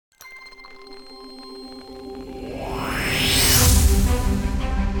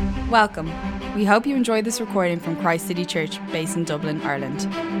Welcome. We hope you enjoyed this recording from Christ City Church, based in Dublin, Ireland.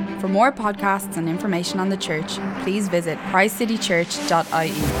 For more podcasts and information on the church, please visit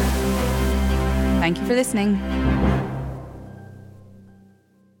christcitychurch.ie. Thank you for listening.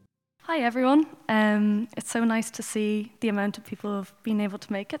 Hi everyone. It's so nice to see the amount of people who have been able to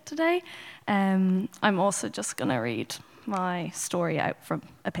make it today. I'm also just going to read my story out from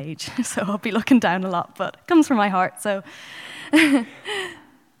a page, so I'll be looking down a lot, but it comes from my heart, so...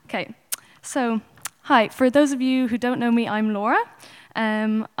 Okay, so, hi, for those of you who don't know me, I'm Laura.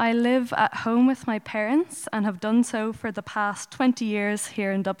 I live at home with my parents and have done so for the past 20 years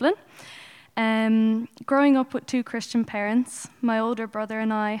here in Dublin. Growing up with two Christian parents, my older brother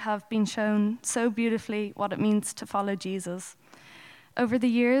and I have been shown so beautifully what it means to follow Jesus. Over the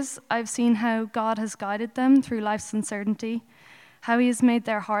years, I've seen how God has guided them through life's uncertainty, how he has made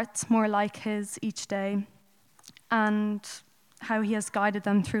their hearts more like his each day, and how he has guided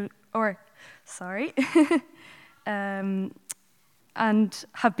them through, and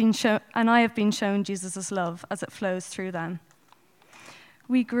I have been shown Jesus' love as it flows through them.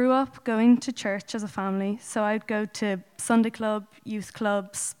 We grew up going to church as a family, so I'd go to Sunday club, youth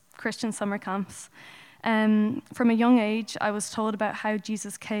clubs, Christian summer camps. From a young age, I was told about how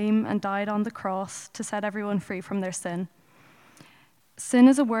Jesus came and died on the cross to set everyone free from their sin. Sin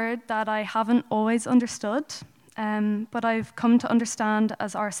is a word that I haven't always understood, but I've come to understand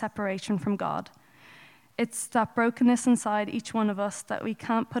as our separation from God. It's that brokenness inside each one of us that we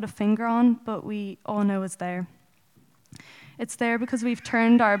can't put a finger on, but we all know is there. It's there because we've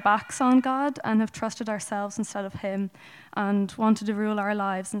turned our backs on God and have trusted ourselves instead of him and wanted to rule our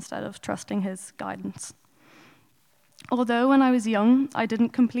lives instead of trusting his guidance. Although when I was young, I didn't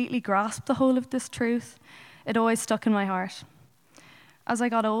completely grasp the whole of this truth, it always stuck in my heart. As I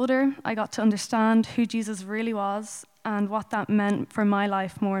got older, I got to understand who Jesus really was and what that meant for my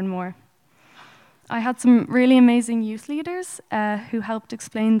life more and more. I had some really amazing youth leaders who helped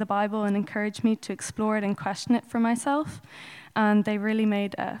explain the Bible and encourage me to explore it and question it for myself, and they really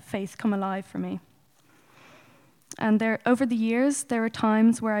made faith come alive for me. And over the years, there were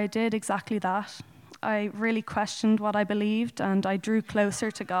times where I did exactly that. I really questioned what I believed, and I drew closer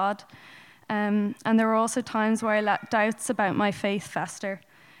to God. And there were also times where I let doubts about my faith fester.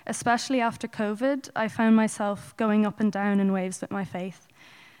 Especially after COVID, I found myself going up and down in waves with my faith.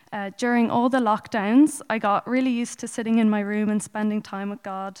 During all the lockdowns, I got really used to sitting in my room and spending time with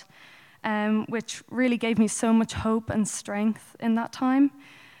God, which really gave me so much hope and strength in that time.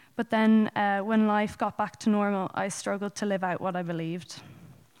 But then when life got back to normal, I struggled to live out what I believed.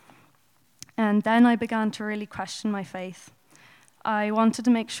 And then I began to really question my faith. I wanted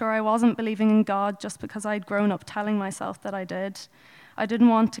to make sure I wasn't believing in God just because I'd grown up telling myself that I did. I didn't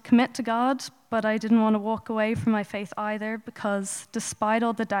want to commit to God, but I didn't want to walk away from my faith either because despite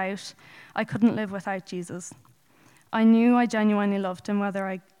all the doubt, I couldn't live without Jesus. I knew I genuinely loved him, whether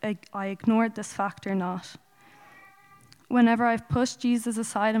I ignored this fact or not. Whenever I've pushed Jesus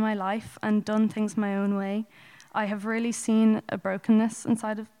aside in my life and done things my own way, I have really seen a brokenness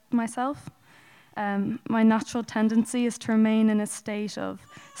inside of myself. My natural tendency is to remain in a state of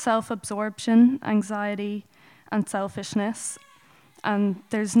self-absorption, anxiety, and selfishness, and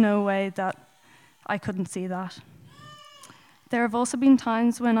there's no way that I couldn't see that. There have also been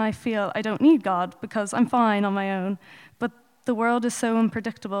times when I feel I don't need God because I'm fine on my own, but the world is so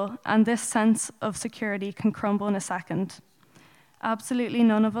unpredictable, and this sense of security can crumble in a second. Absolutely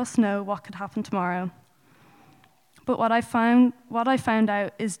none of us know what could happen tomorrow. But what I found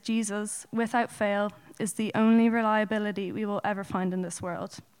out is Jesus, without fail, is the only reliability we will ever find in this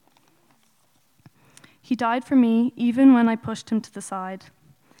world. He died for me even when I pushed him to the side.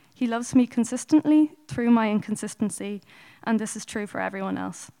 He loves me consistently through my inconsistency, and this is true for everyone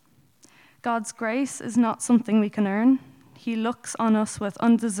else. God's grace is not something we can earn. He looks on us with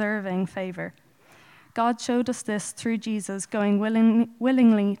undeserving favor. God showed us this through Jesus going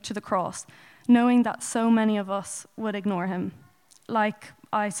willingly to the cross, knowing that so many of us would ignore him, like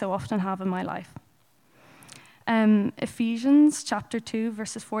I so often have in my life. Ephesians chapter 2,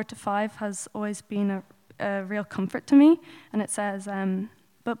 verses 4-5 has always been a real comfort to me, and it says,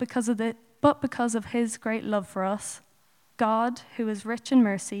 but because of his great love for us, God, who is rich in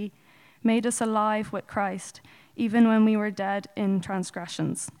mercy, made us alive with Christ, even when we were dead in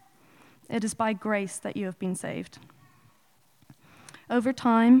transgressions. It is by grace that you have been saved. Over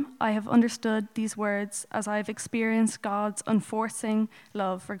time, I have understood these words as I have experienced God's unforcing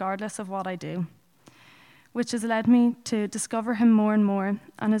love regardless of what I do, which has led me to discover him more and more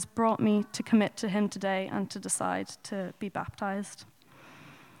and has brought me to commit to him today and to decide to be baptized.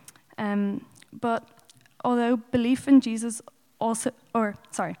 But although belief in Jesus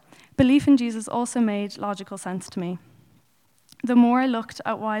belief in Jesus also made logical sense to me. The more I looked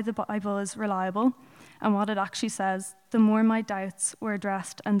at why the Bible is reliable and what it actually says, the more my doubts were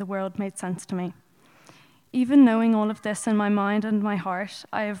addressed and the world made sense to me. Even knowing all of this in my mind and my heart,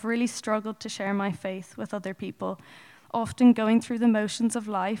 I have really struggled to share my faith with other people, often going through the motions of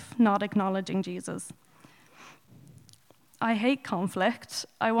life, not acknowledging Jesus. I hate conflict.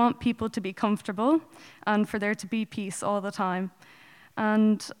 I want people to be comfortable and for there to be peace all the time.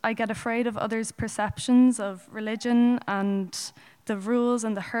 And I get afraid of others' perceptions of religion and the rules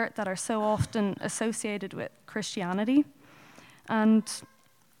and the hurt that are so often associated with Christianity. And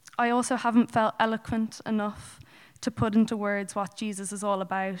I also haven't felt eloquent enough to put into words what Jesus is all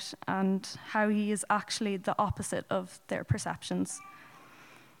about and how he is actually the opposite of their perceptions.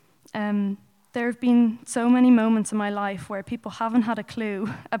 There have been so many moments in my life where people haven't had a clue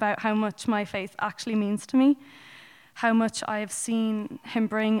about how much my faith actually means to me, how much I have seen him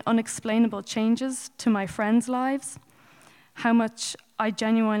bring unexplainable changes to my friends' lives, how much I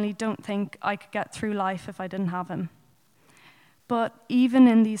genuinely don't think I could get through life if I didn't have him. But even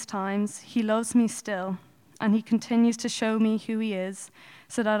in these times, he loves me still, and he continues to show me who he is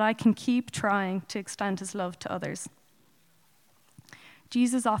so that I can keep trying to extend his love to others.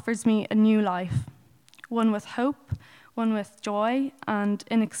 Jesus offers me a new life, one with hope, one with joy and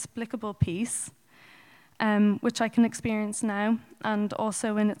inexplicable peace, which I can experience now and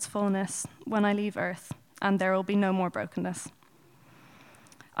also in its fullness when I leave earth, and there will be no more brokenness.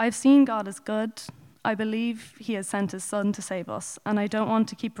 I've seen God as good. I believe he has sent his son to save us, and I don't want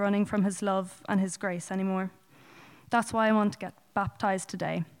to keep running from his love and his grace anymore. That's why I want to get baptized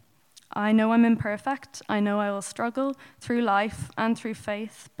today. I know I'm imperfect. I know I will struggle through life and through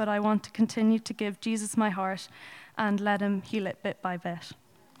faith, but I want to continue to give Jesus my heart and let him heal it bit by bit.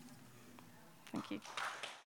 Thank you.